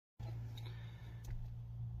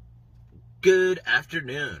Good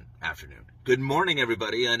afternoon. Good morning,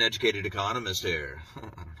 everybody. Uneducated economist here. I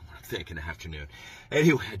don't know what I'm thinking afternoon.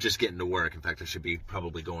 Anyway, just getting to work. In fact, I should be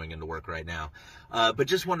probably going into work right now. But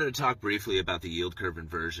just wanted to talk briefly about the yield curve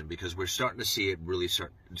inversion because we're starting to see it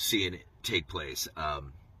take place.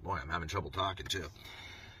 Boy, I'm having trouble talking too.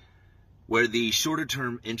 Where the shorter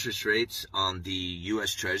term interest rates on the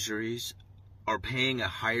U.S. Treasuries are paying a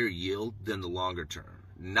higher yield than the longer term.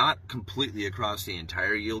 Not completely across the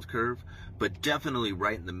entire yield curve, but definitely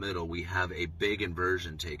right in the middle, we have a big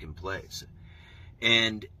inversion taking place.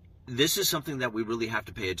 And this is something that we really have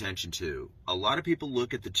to pay attention to. A lot of people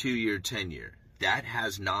look at the 2-year, 10-year. That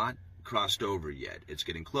has not crossed over yet. It's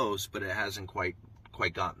getting close, but it hasn't quite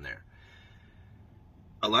gotten there.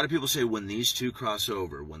 A lot of people say when these two cross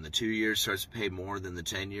over, when the 2 years starts to pay more than the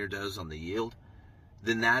 10-year does on the yield,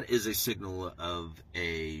 then that is a signal of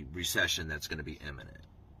a recession that's going to be imminent.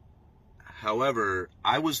 However,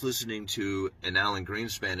 I was listening to an Alan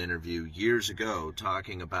Greenspan interview years ago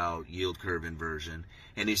talking about yield curve inversion,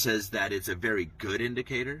 and he says that it's a very good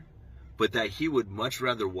indicator, but that he would much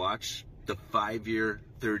rather watch the 5-year,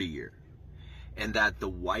 30-year, and that the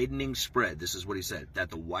widening spread, this is what he said, that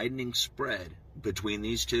the widening spread between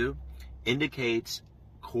these two indicates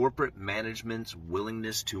corporate management's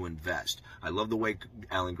willingness to invest. I love the way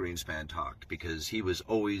Alan Greenspan talked because he was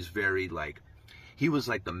always very he was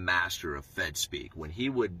like the master of Fed speak. When he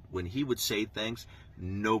would say things,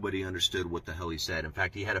 nobody understood what the hell he said. In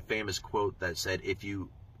fact, he had a famous quote that said, if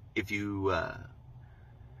you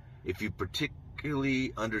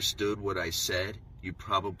particularly understood what I said, you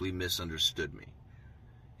probably misunderstood me.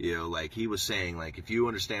 You know, like he was saying, like, if you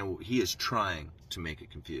understand, he is trying to make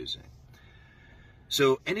it confusing.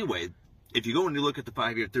 So anyway, if you go and you look at the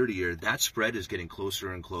 5-year, 30-year, that spread is getting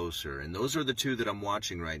closer and closer. And those are the two that I'm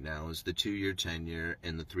watching right now, is the 2-year, 10-year,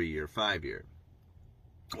 and the 3-year, 5-year.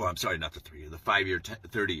 Well, I'm sorry, not the 3-year, the 5-year,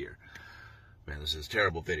 30-year. Man, this is a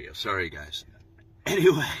terrible video. Sorry, guys.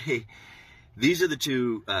 Anyway, these are the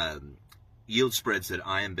two yield spreads that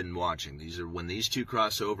I have been watching. These are when these two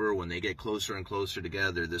cross over, when they get closer and closer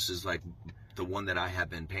together, this is like the one that I have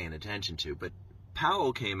been paying attention to. But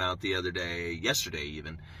Powell came out the other day, yesterday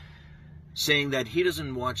even, saying that he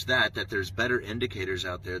doesn't watch that there's better indicators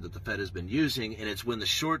out there that the Fed has been using, and it's when the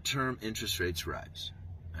short-term interest rates rise.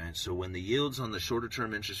 Right? So when the yields on the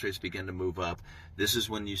shorter-term interest rates begin to move up, this is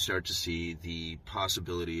when you start to see the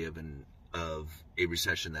possibility of a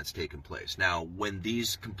recession that's taken place. Now, when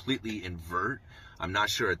these completely invert, I'm not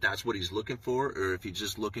sure if that's what he's looking for or if he's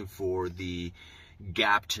just looking for the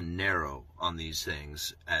gap to narrow on these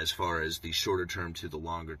things as far as the shorter term to the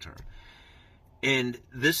longer term. And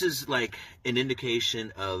this is like an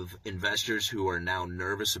indication of investors who are now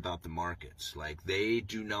nervous about the markets. Like, they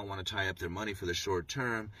do not want to tie up their money for the short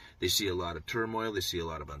term. They see a lot of turmoil. They see a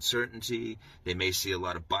lot of uncertainty. They may see a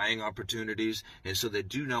lot of buying opportunities. And so they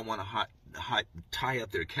do not want to tie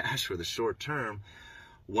up their cash for the short term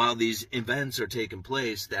while these events are taking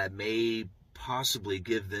place that may possibly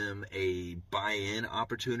give them a buy-in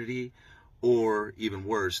opportunity, or even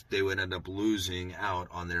worse, they would end up losing out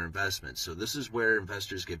on their investments. So this is where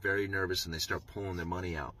investors get very nervous and they start pulling their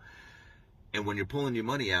money out. And when you're pulling your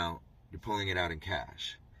money out, you're pulling it out in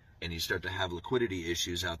cash. And you start to have liquidity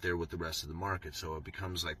issues out there with the rest of the market. So it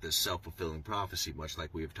becomes like this self-fulfilling prophecy, much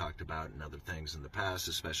like we have talked about in other things in the past,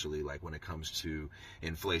 especially like when it comes to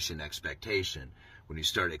inflation expectation. When you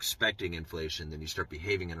start expecting inflation, then you start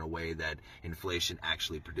behaving in a way that inflation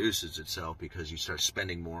actually produces itself, because you start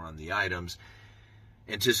spending more on the items,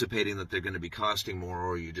 anticipating that they're going to be costing more,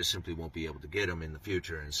 or you just simply won't be able to get them in the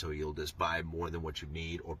future. And so you'll just buy more than what you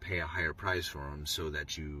need or pay a higher price for them so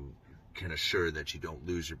that you can assure that you don't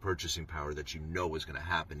lose your purchasing power that you know is going to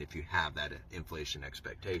happen if you have that inflation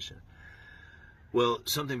expectation. Well,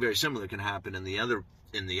 something very similar can happen in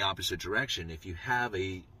the opposite direction. If you have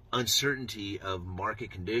a uncertainty of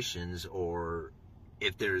market conditions, or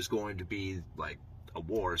if there's going to be like a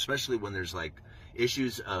war, especially when there's like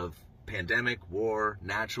issues of pandemic, war,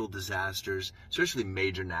 natural disasters, especially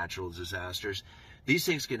major natural disasters, these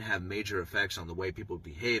things can have major effects on the way people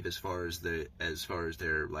behave as far as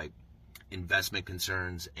their like investment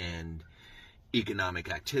concerns and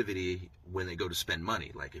economic activity when they go to spend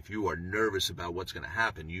money. Like, if you are nervous about what's going to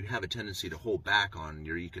happen, you have a tendency to hold back on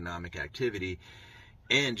your economic activity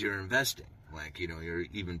and your investing. Like, you know,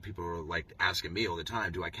 people are like asking me all the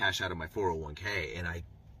time, do I cash out of my 401k? And I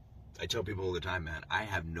tell people all the time, man, I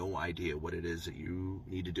have no idea what it is that you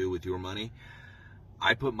need to do with your money.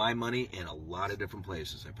 I put my money in a lot of different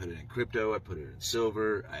places. I put it in crypto, I put it in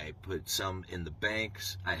silver, I put some in the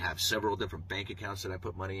banks. I have several different bank accounts that I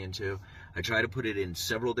put money into. I try to put it in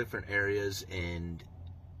several different areas and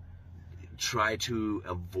try to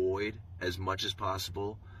avoid as much as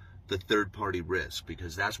possible the third-party risk,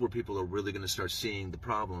 because that's where people are really going to start seeing the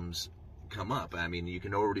problems come up. I mean, you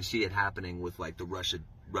can already see it happening with like the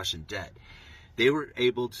Russian debt. They were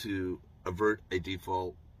able to avert a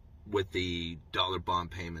default with the dollar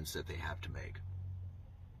bond payments that they have to make.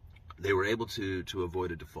 They were able to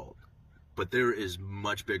avoid a default. But there is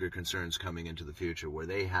much bigger concerns coming into the future where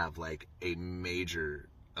they have like a major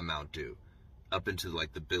amount due, up into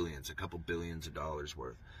like the billions, a couple billions of dollars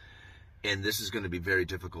worth. And this is going to be very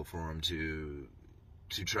difficult for them to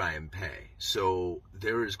try and pay. So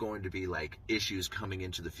there is going to be like issues coming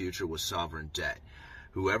into the future with sovereign debt.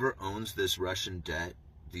 Whoever owns this Russian debt,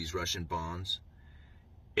 these Russian bonds,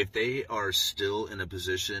 if they are still in a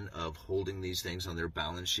position of holding these things on their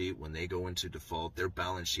balance sheet, when they go into default, their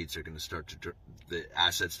balance sheets are going to start to, the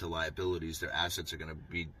assets to liabilities, their assets are going to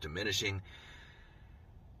be diminishing.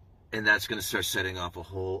 And that's going to start setting off a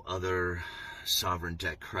whole other sovereign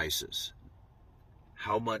debt crisis.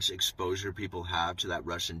 How much exposure people have to that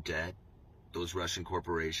Russian debt, those Russian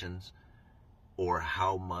corporations, or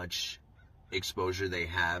how much exposure they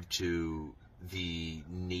have to the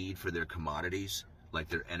need for their commodities, like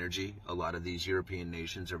their energy. A lot of these European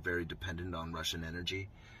nations are very dependent on Russian energy.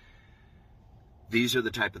 These are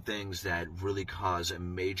the type of things that really cause a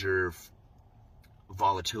major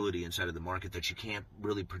volatility inside of the market that you can't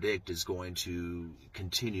really predict is going to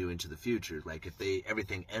continue into the future. Like if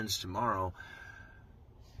everything ends tomorrow,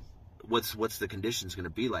 what's the conditions going to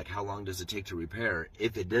be like? How long does it take to repair?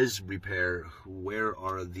 If it does repair, where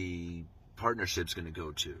are the partnerships going to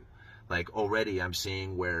go to? Like already I'm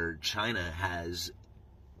seeing where China has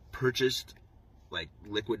purchased like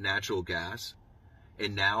liquid natural gas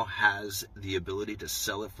and now has the ability to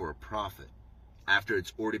sell it for a profit after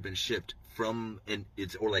it's already been shipped from, and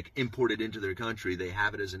it's or like imported into their country. They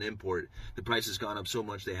have it as an import. The price has gone up so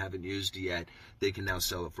much they haven't used it yet. They can now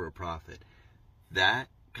sell it for a profit. That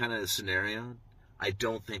kind of scenario, I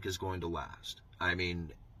don't think is going to last. I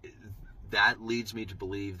mean, that leads me to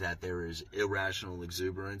believe that there is irrational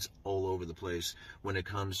exuberance all over the place when it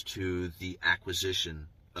comes to the acquisition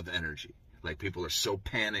of energy. Like people are so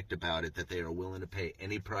panicked about it that they are willing to pay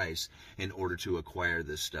any price in order to acquire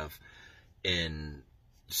this stuff and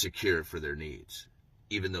secure for their needs,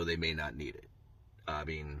 even though they may not need it. I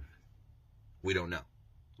mean, we don't know.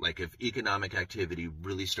 Like if economic activity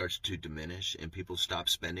really starts to diminish and people stop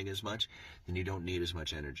spending as much, then you don't need as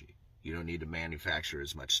much energy. You don't need to manufacture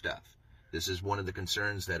as much stuff. This is one of the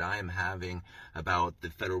concerns that I am having about the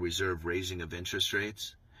Federal Reserve raising of interest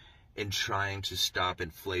rates and trying to stop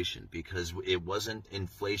inflation, because it wasn't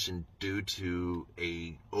inflation due to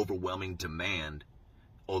a overwhelming demand,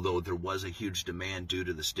 although there was a huge demand due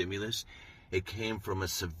to the stimulus. It came from a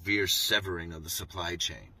severe severing of the supply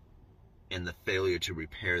chain and the failure to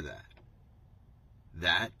repair that.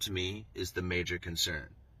 That, to me, is the major concern.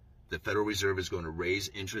 The Federal Reserve is going to raise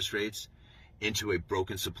interest rates into a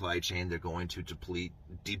broken supply chain. They're going to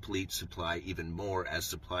deplete supply even more, as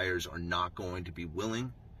suppliers are not going to be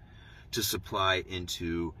willing to supply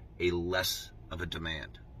into a less of a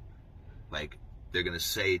demand. Like they're going to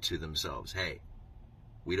say to themselves, hey,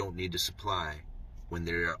 we don't need to supply, when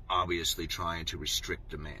they're obviously trying to restrict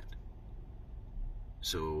demand.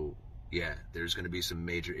 So yeah, there's going to be some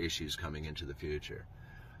major issues coming into the future.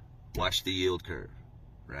 Watch the yield curve,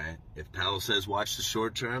 right? If Powell says watch the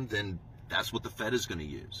short term, then that's what the Fed is going to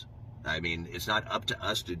use. I mean, it's not up to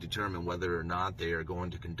us to determine whether or not they are going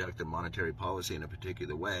to conduct their monetary policy in a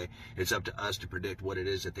particular way. It's up to us to predict what it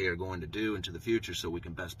is that they are going to do into the future so we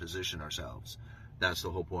can best position ourselves. That's the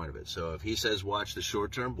whole point of it. So if he says watch the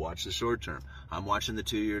short term, watch the short term. I'm watching the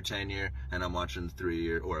 2-year, 10-year, and I'm watching the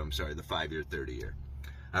 3-year, or I'm sorry, the 5-year, 30-year.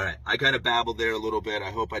 All right, I kind of babbled there a little bit. I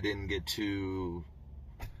hope I didn't get too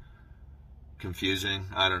confusing.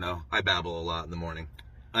 I don't know. I babble a lot in the morning.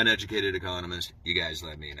 Uneducated economist, you guys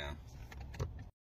let me know.